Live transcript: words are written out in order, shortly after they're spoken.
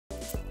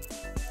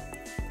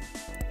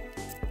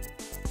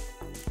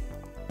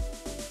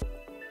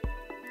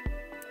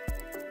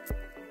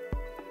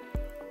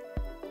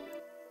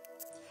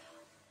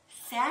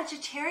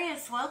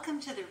Sagittarius, welcome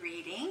to the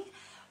reading.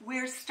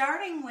 We're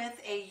starting with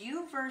a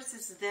you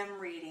versus them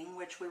reading,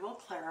 which we will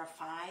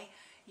clarify.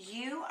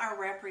 You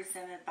are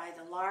represented by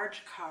the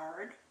large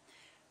card.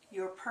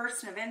 Your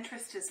person of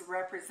interest is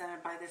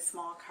represented by the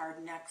small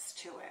card next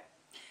to it.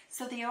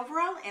 So the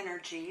overall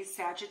energy,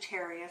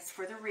 Sagittarius,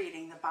 for the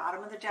reading, the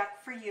bottom of the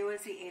deck for you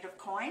is the Eight of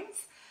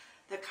Coins,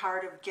 the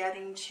card of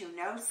getting to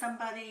know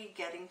somebody,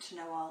 getting to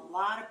know a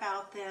lot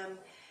about them.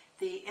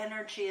 The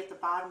energy at the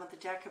bottom of the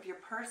deck of your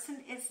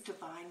person is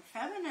Divine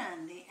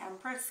Feminine, the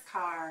Empress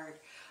card,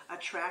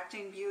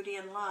 attracting beauty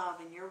and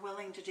love, and you're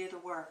willing to do the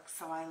work.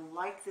 So I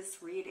like this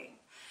reading.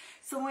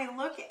 So when we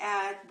look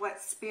at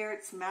what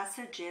Spirit's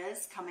message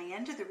is coming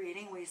into the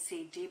reading, we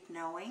see deep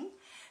knowing.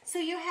 So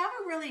you have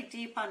a really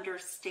deep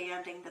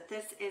understanding that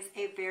this is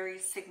a very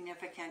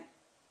significant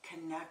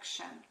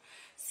connection.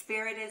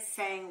 Spirit is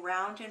saying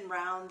round and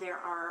round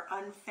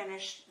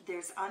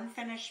there's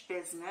unfinished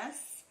business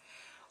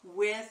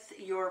with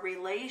your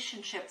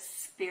relationship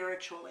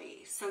spiritually.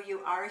 So you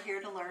are here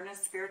to learn a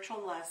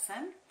spiritual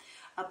lesson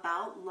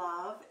about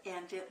love,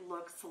 and it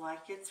looks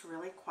like it's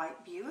really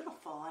quite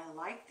beautiful. I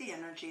like the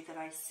energy that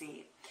I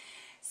see.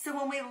 So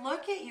when we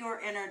look at your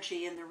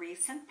energy in the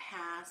recent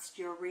past,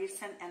 your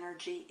recent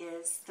energy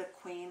is the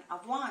Queen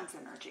of Wands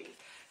energy.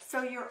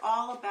 So you're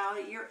all about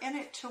it. You're in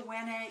it to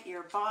win it.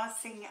 You're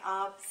bossing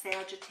up,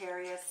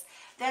 Sagittarius.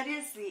 That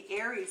is the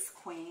Aries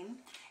Queen.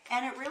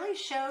 And it really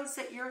shows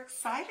that you're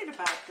excited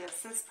about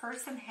this. This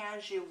person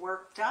has you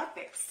worked up,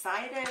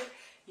 excited.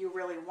 You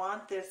really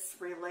want this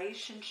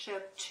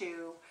relationship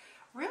to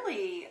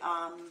really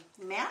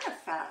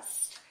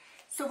manifest.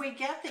 So we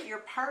get that your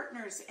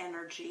partner's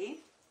energy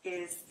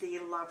is the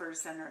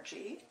Lover's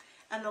energy.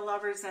 And the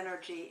Lover's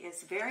energy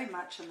is very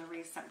much in the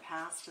recent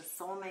past a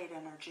soulmate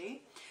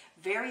energy.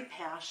 Very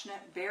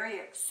passionate, very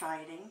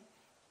exciting.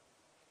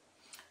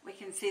 We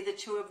can see the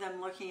two of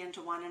them looking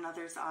into one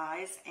another's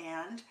eyes,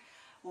 and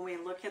when we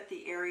look at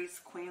the Aries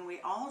Queen, we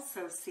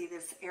also see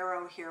this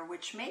arrow here,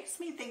 which makes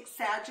me think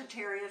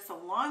Sagittarius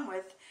along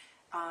with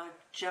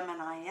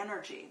Gemini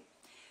energy.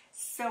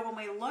 So when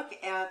we look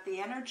at the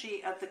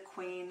energy of the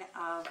Queen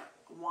of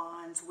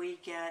Wands, we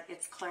get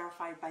it's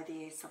clarified by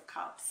the Ace of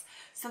Cups.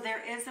 So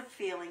there is a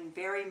feeling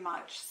very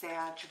much,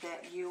 Sag,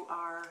 that you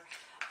are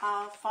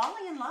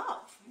falling in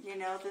love. You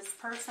know, this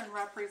person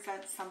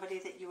represents somebody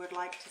that you would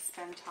like to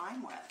spend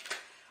time with.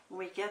 When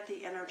we get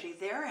the energy,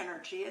 their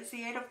energy is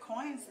the Eight of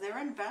Coins.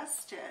 They're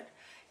invested.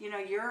 You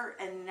know,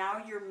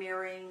 now you're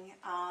mirroring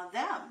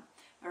them,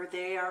 or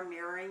they are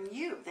mirroring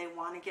you. They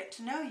want to get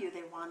to know you.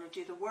 They want to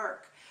do the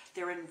work.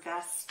 They're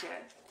invested.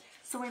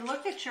 So we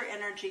look at your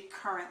energy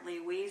currently.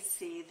 We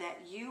see that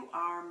you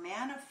are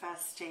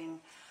manifesting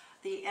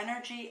the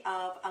energy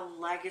of a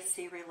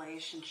legacy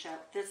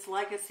relationship. This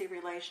legacy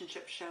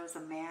relationship shows a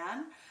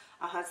man,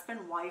 a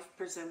husband, wife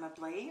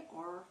presumably,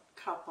 or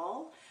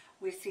couple.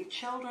 We see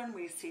children,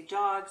 we see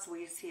dogs,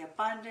 we see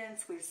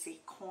abundance, we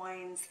see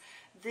coins.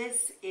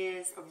 This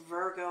is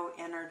Virgo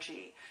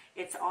energy.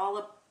 It's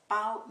all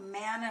about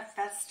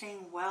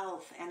manifesting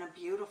wealth and a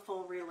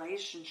beautiful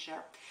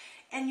relationship.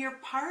 And your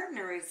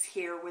partner is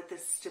here with the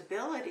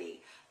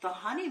stability, the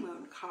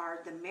honeymoon card,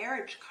 the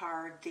marriage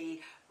card,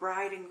 the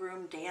bride and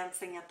groom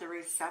dancing at the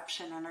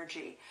reception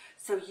energy.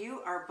 So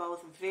you are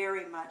both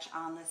very much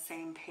on the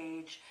same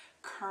page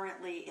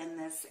currently in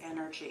this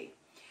energy.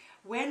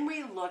 When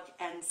we look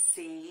and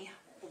see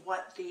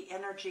what the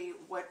energy,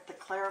 what the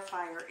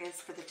clarifier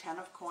is for the Ten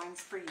of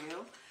Coins for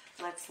you,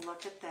 let's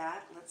look at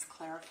that. Let's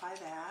clarify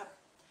that.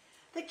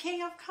 The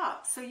King of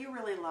Cups. So you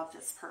really love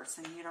this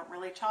person. You don't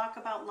really talk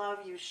about love.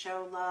 You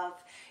show love.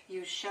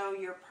 You show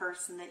your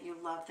person that you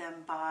love them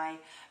by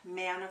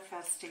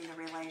manifesting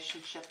the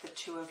relationship the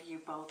two of you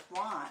both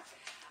want.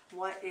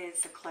 What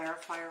is the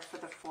clarifier for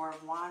the Four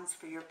of Wands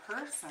for your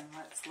person?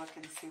 Let's look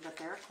and see what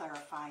their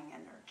clarifying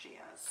energy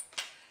is.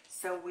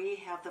 So we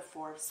have the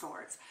Four of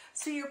Swords.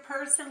 So your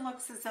person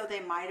looks as though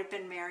they might have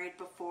been married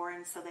before,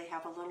 and so they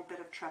have a little bit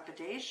of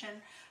trepidation,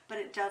 but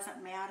it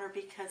doesn't matter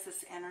because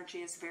this energy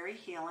is very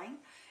healing,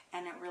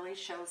 and it really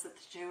shows that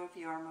the two of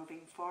you are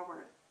moving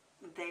forward.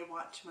 They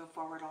want to move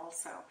forward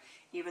also,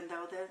 even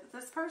though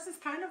this person's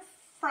kind of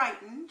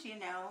frightened, you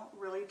know,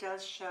 really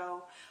does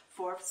show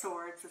Four of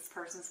Swords. This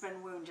person's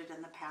been wounded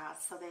in the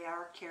past, so they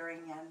are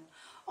carrying in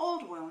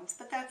old wounds,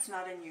 but that's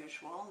not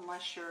unusual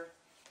unless you're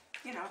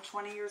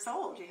 20 years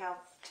old. You have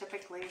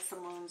typically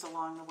some wounds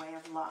along the way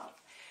of love.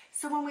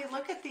 So when we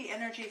look at the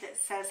energy that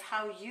says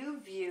how you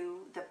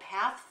view the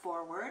path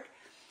forward,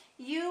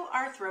 you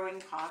are throwing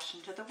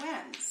caution to the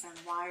winds. And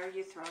why are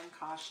you throwing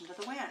caution to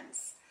the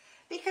winds?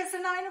 Because the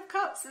Nine of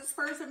Cups, this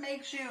person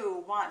makes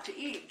you want to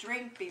eat,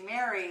 drink, be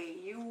merry.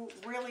 You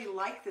really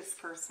like this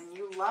person.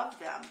 You love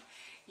them.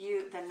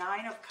 The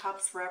Nine of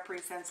Cups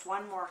represents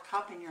one more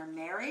cup and you're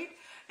married.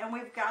 And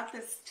we've got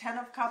this Ten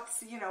of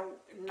Cups,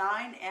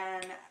 nine,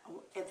 and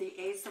the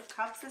Ace of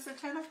Cups is a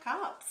Ten of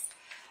Cups.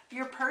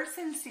 Your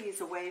person sees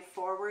a way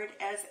forward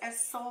as a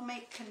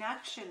soulmate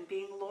connection,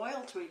 being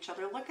loyal to each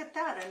other. Look at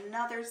that,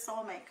 another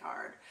soulmate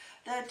card,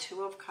 the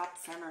Two of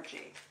Cups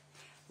energy.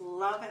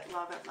 Love it,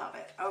 love it, love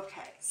it.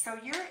 Okay, so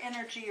your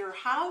energy, or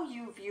how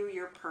you view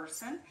your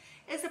person,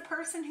 is a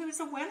person who's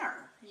a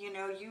winner. You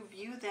know, you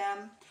view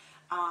them,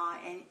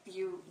 and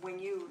when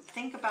you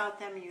think about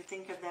them, you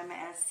think of them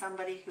as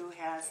somebody who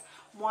has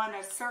won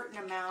a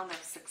certain amount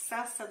of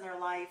success in their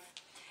life.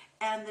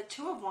 And the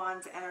Two of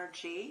Wands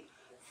energy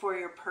for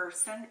your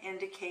person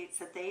indicates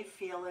that they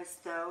feel as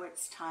though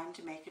it's time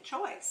to make a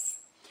choice.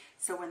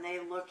 So when they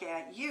look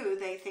at you,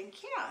 they think,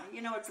 yeah,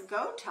 you know, it's a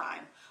go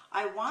time.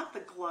 I want the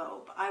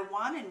globe. I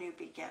want a new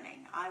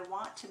beginning. I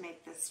want to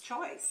make this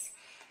choice.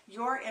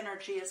 Your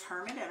energy is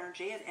Hermit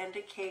energy. It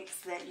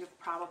indicates that you've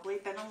probably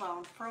been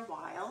alone for a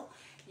while.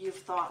 You've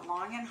thought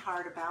long and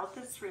hard about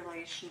this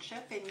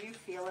relationship, and you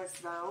feel as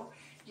though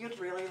you'd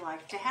really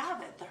like to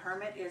have it. The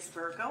Hermit is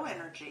Virgo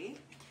energy.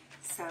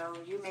 So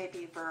you may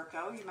be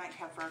Virgo. You might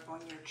have Virgo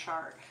in your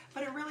chart.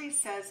 But it really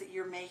says that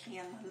you're making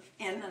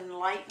an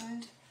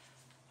enlightened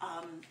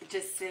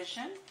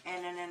decision,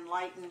 and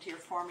you're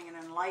forming an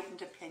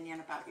enlightened opinion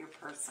about your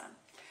person.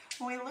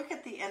 When we look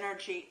at the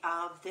energy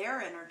of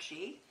their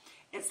energy,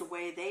 it's the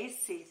way they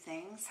see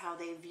things, how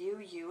they view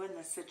you in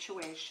the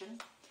situation.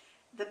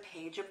 The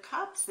Page of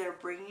Cups, they're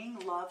bringing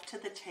love to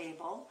the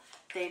table.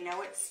 They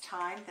know it's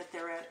time that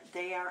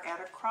they are at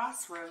a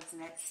crossroads,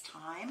 and it's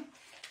time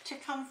to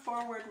come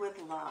forward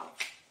with love.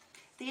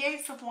 The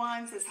Ace of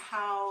Wands is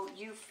how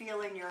you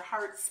feel in your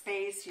heart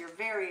space. You're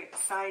very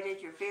excited.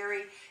 You're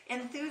very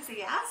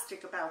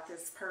enthusiastic about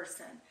this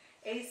person.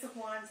 Ace of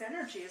Wands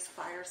energy is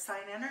fire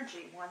sign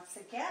energy. Once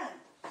again,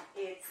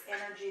 it's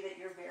energy that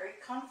you're very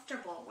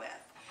comfortable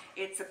with.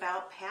 It's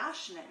about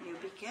passionate new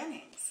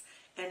beginnings.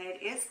 And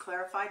it is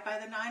clarified by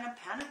the Nine of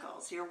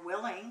Pentacles. You're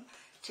willing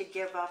to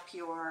give up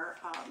your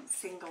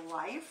single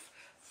life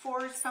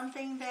for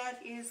something that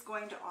is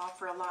going to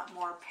offer a lot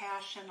more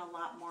passion, a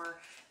lot more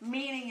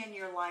meaning in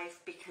your life,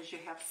 because you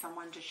have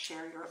someone to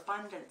share your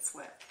abundance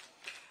with.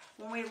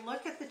 When we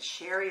look at the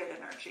Chariot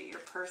energy, your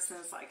person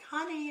is like,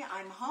 honey,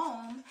 I'm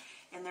home.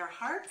 In their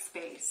heart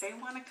space, they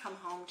want to come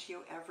home to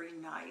you every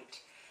night.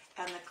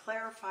 And the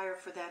clarifier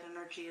for that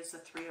energy is the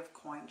Three of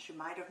Coins. You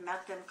might have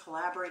met them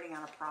collaborating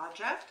on a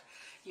project.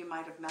 You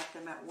might have met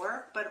them at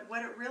work. But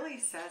what it really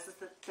says is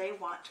that they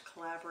want to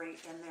collaborate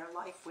in their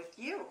life with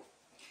you.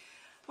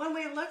 When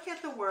we look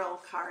at the World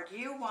card,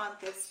 you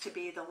want this to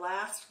be the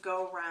last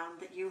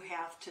go-round that you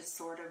have to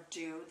sort of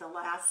do, the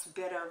last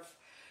bit of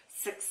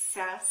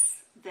success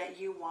that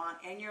you want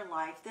in your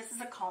life. This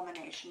is a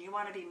culmination. You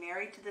want to be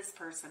married to this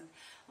person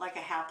like a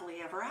happily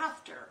ever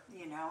after,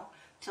 you know,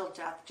 till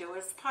death do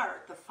us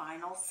part, the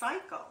final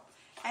cycle.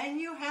 And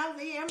you have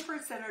the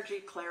Empress energy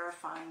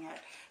clarifying it.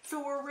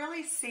 So we're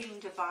really seeing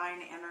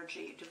divine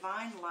energy,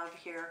 divine love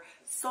here,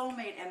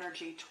 soulmate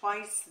energy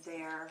twice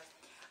there.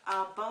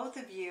 Both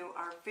of you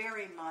are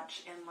very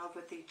much in love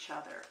with each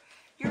other.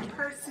 Your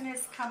person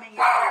is coming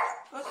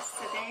in. Oops,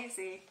 a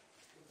daisy.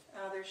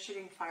 Oh, they're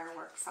shooting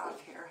fireworks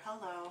off here.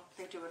 Hello.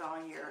 They do it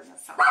all year in the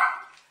summer.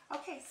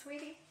 Okay,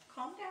 sweetie,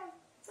 calm down.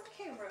 It's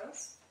okay,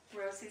 Rose.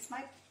 Rosie's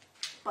my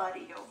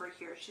buddy over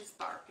here. She's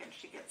barking.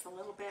 She gets a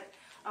little bit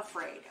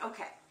afraid.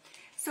 Okay,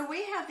 so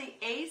we have the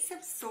Ace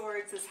of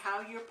Swords is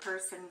how your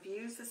person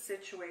views the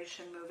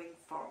situation moving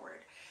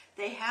forward.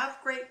 They have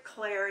great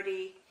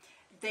clarity.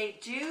 They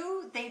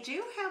do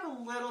have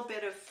a little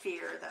bit of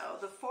fear, though.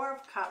 The Four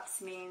of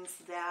Cups means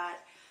that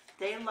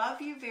they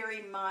love you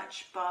very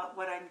much, but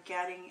what I'm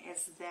getting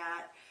is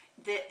that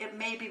it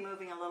may be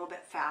moving a little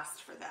bit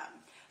fast for them.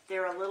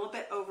 They're a little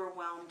bit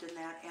overwhelmed in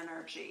that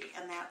energy,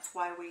 and that's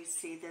why we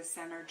see this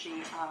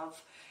energy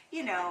of,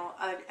 you know,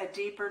 a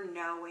deeper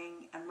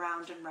knowing and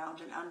round,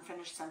 an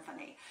unfinished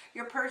symphony.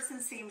 Your person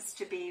seems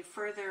to be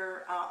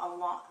further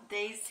along.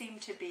 They seem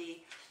to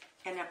be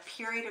in a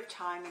period of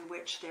time in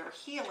which they're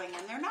healing,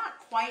 and they're not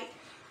quite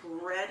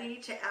ready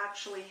to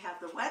actually have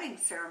the wedding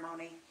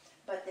ceremony,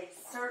 but they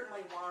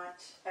certainly want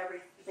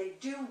they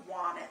do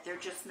want it. They're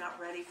just not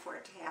ready for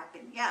it to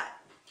happen yet.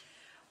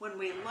 When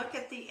we look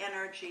at the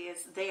energy,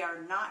 they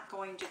are not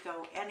going to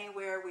go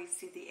anywhere. We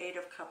see the Eight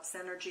of Cups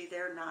energy.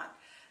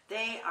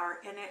 They are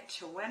in it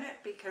to win it,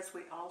 because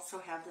we also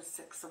have the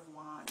Six of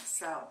Wands.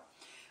 So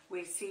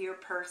we see your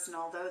person,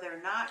 although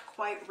they're not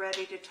quite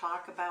ready to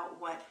talk about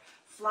what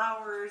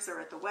flowers or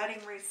at the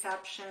wedding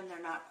reception,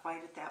 they're not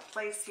quite at that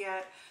place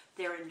yet.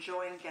 They're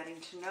enjoying getting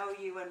to know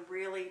you and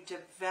really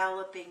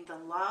developing the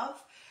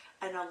love,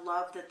 and a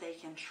love that they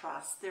can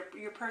trust.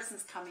 Your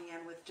person's coming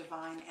in with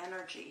divine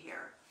energy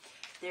here.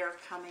 They're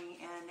coming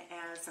in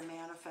as a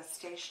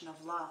manifestation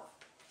of love.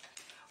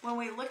 When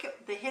we look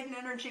at the hidden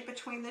energy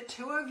between the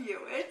two of you,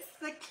 it's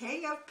the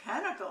King of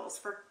Pentacles.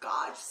 For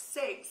God's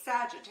sake,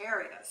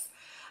 Sagittarius.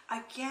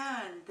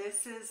 Again,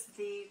 this is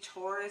the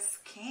Taurus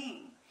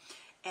King.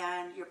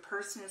 And your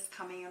person is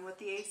coming in with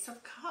the Ace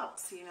of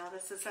Cups. You know,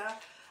 this is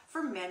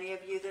for many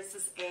of you, this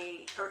is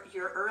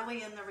you're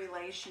early in the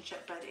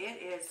relationship, but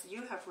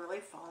you have really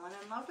fallen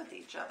in love with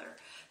each other.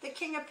 The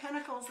King of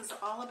Pentacles is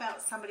all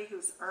about somebody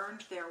who's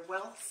earned their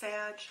wealth,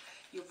 Sag.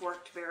 You've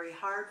worked very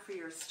hard for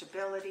your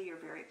stability. You're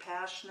very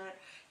passionate.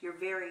 You're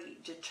very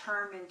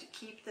determined to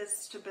keep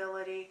this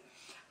stability.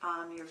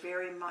 You're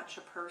very much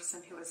a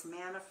person who has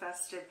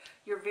manifested.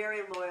 You're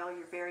very loyal,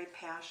 you're very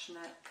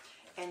passionate,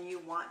 and you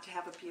want to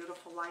have a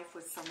beautiful life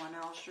with someone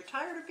else. You're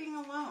tired of being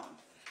alone.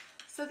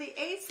 So the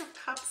Ace of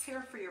Cups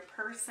here for your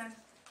person.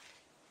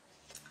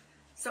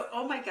 So,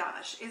 oh my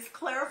gosh, is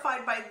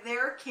clarified by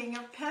their King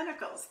of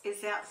Pentacles.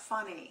 Is that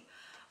funny?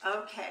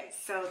 Okay,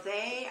 so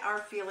they are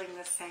feeling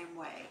the same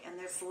way. In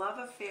this love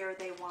affair,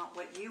 they want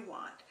what you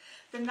want.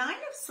 The Nine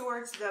of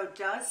Swords, though,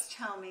 does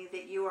tell me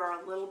that you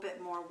are a little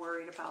bit more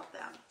worried about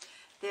them.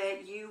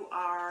 That you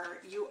are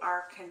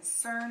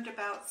concerned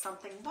about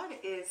something.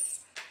 What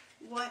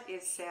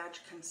is Sag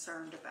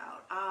concerned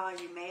about?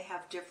 You may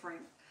have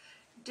different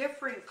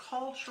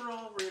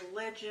cultural,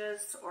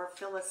 religious, or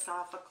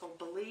philosophical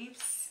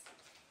beliefs.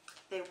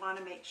 They want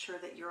to make sure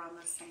that you're on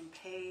the same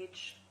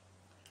page.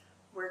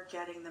 We're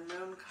getting the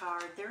Moon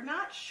card. They're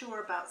not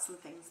sure about some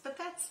things, but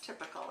that's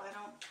typical. I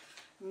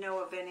don't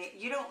know of any.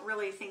 You don't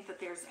really think that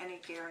there's any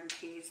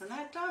guarantees, and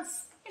that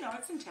does,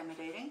 it's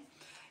intimidating.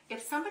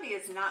 If somebody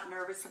is not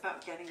nervous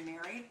about getting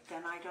married,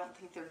 then I don't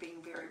think they're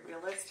being very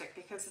realistic,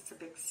 because it's a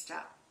big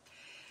step.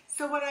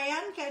 So what I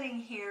am getting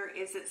here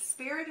is that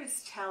Spirit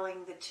is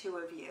telling the two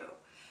of you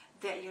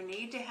that you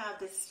need to have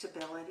this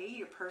stability.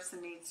 Your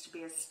person needs to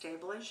be as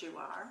stable as you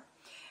are.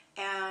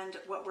 And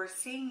what we're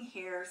seeing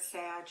here,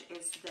 Sag,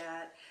 is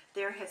that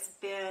there has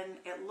been,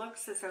 it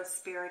looks as though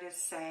Spirit is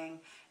saying,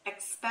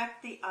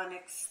 expect the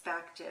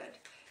unexpected.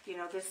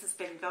 This has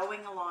been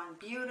going along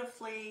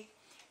beautifully,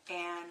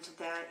 and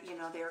that,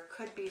 there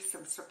could be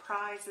some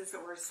surprises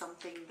or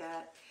something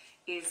that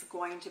is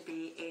going to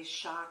be a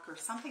shock, or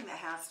something that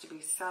has to be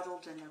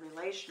settled in the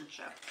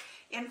relationship.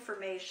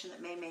 Information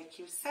that may make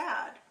you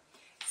sad.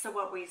 So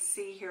what we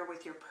see here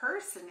with your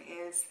person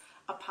is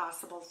a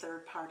possible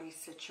third-party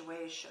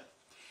situation.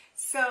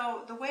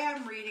 So the way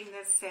I'm reading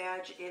this,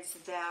 Sag, is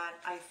that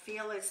I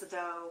feel as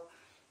though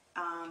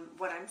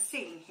what I'm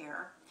seeing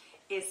here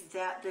is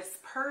that this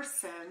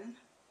person,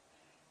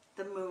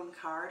 the Moon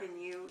card,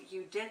 and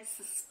you did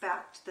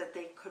suspect that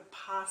they could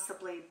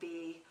possibly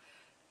be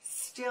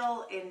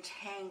still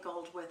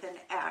entangled with an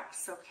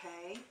ex,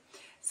 okay?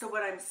 So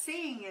what I'm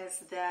seeing is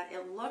that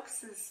it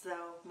looks as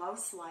though,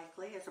 most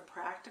likely, as a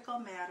practical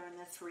matter in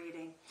this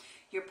reading,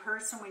 your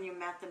person, when you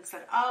met them,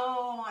 said,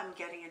 oh, I'm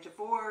getting a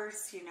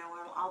divorce,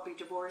 I'll be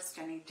divorced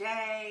any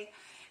day.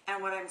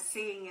 And what I'm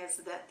seeing is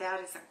that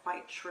that isn't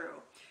quite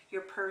true.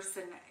 Your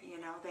person,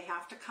 they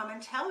have to come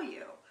and tell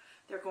you.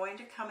 They're going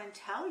to come and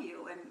tell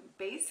you and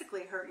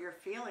basically hurt your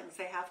feelings.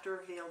 They have to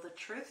reveal the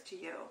truth to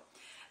you.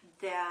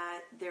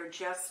 That they're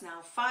just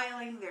now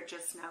filing, they're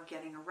just now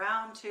getting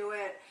around to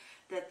it,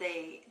 that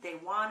they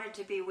wanted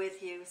to be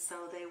with you,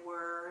 so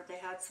they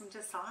had some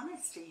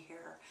dishonesty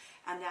here,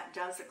 and that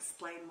does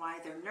explain why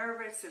they're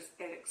nervous. It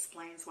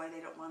explains why they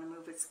don't want to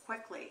move as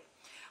quickly.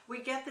 We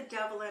get the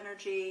Devil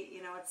energy.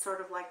 It's sort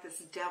of like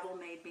this devil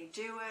made me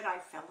do it. I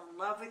fell in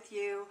love with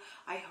you.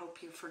 I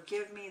hope you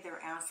forgive me.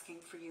 They're asking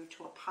for you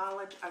to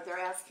apologize.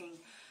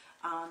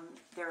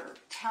 They're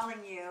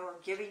telling you or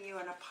giving you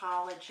an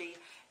apology,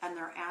 and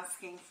they're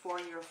asking for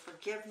your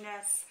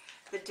forgiveness.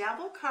 The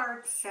Devil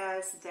card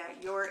says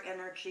that your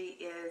energy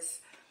is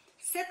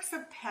Six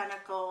of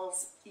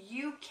Pentacles.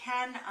 You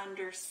can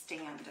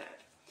understand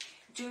it.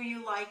 Do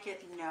you like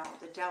it? No.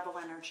 The Devil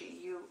energy.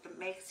 It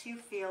makes you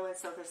feel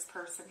as though this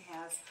person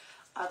has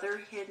other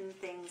hidden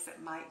things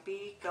that might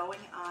be going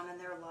on in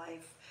their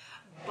life.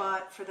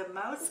 But for the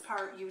most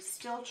part, you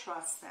still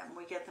trust them.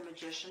 We get the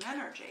Magician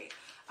energy.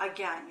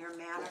 Again, you're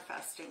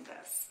manifesting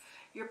this.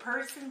 Your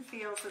person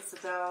feels as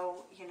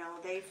though,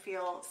 they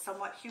feel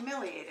somewhat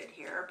humiliated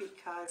here,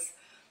 because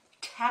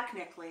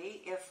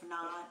technically, if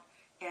not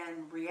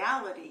in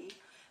reality,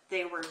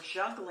 they were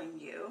juggling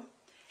you.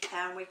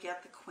 And we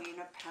get the Queen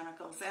of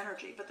Pentacles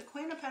energy. But the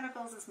Queen of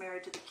Pentacles is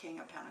married to the King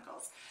of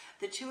Pentacles.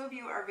 The two of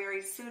you are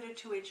very suited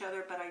to each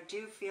other, but I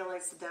do feel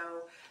as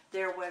though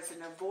there was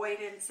an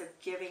avoidance of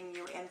giving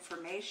you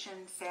information,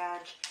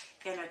 Sag,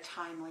 in a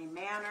timely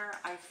manner.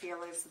 I feel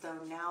as though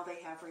now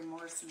they have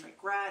remorse and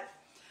regret.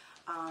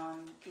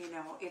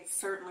 It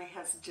certainly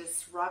has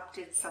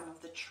disrupted some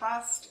of the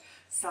trust,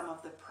 some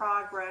of the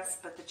progress,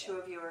 but the two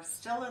of you are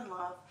still in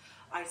love.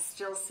 I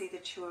still see the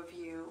two of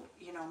you,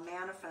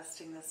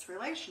 manifesting this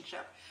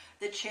relationship.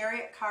 The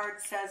Chariot card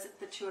says that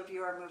the two of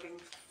you are moving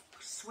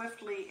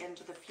swiftly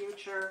into the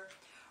future.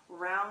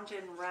 Round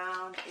and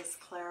round is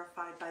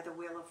clarified by the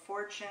Wheel of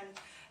Fortune.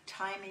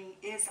 Timing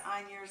is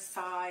on your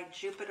side.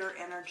 Jupiter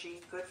energy,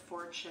 good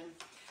fortune.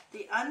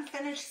 The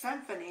Unfinished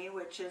Symphony,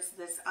 which is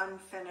this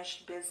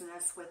unfinished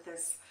business with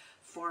this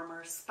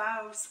former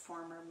spouse,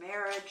 former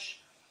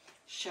marriage,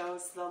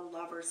 shows the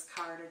Lover's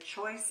card. A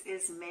choice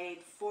is made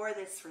for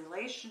this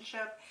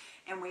relationship,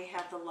 and we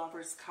have the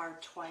Lover's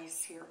card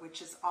twice here,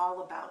 which is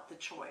all about the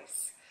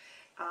choice.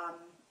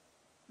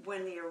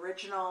 When the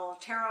original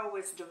tarot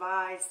was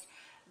devised,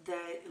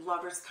 the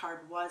Lover's card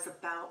was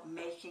about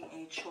making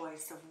a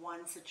choice of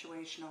one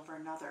situation over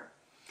another.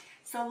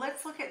 So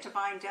let's look at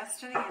Divine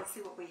Destiny and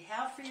see what we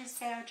have for you,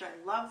 Sag.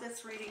 I love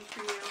this reading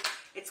for you.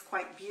 It's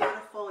quite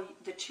beautiful.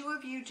 The two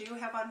of you do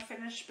have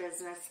unfinished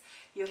business.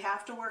 You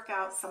have to work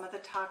out some of the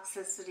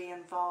toxicity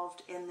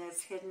involved in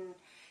this hidden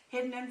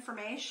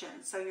information.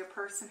 So your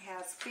person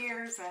has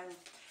fears and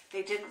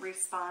they didn't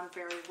respond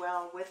very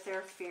well with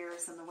their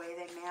fears and the way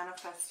they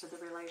manifested the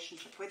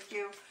relationship with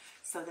you.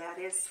 So that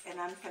is an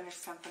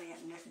unfinished symphony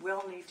and it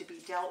will need to be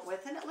dealt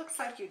with. And it looks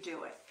like you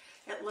do it.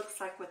 It looks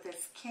like with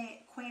this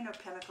Queen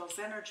of Pentacles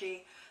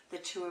energy, the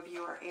two of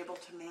you are able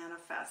to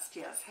manifest,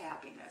 yes,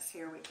 happiness.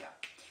 Here we go.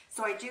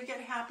 So I do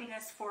get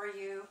happiness for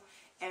you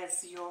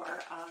as your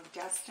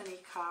Destiny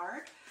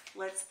card.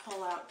 Let's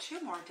pull out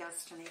two more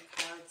Destiny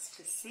cards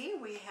to see.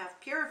 We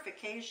have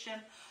Purification.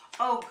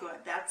 Oh, good.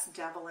 That's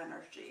Devil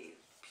energy.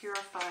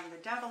 Purifying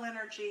the Devil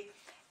energy.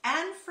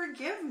 And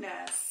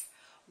Forgiveness.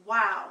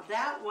 Wow,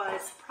 that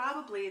was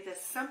probably the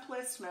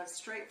simplest, most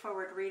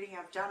straightforward reading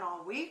I've done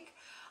all week.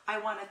 I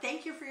want to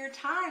thank you for your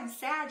time,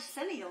 Sag,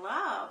 sending you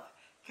love.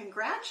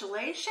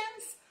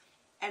 Congratulations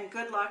and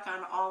good luck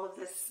on all of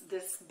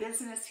this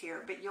business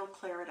here, but you'll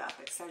clear it up.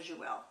 It says you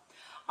will.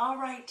 All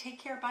right,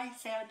 take care. Bye,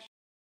 Sag.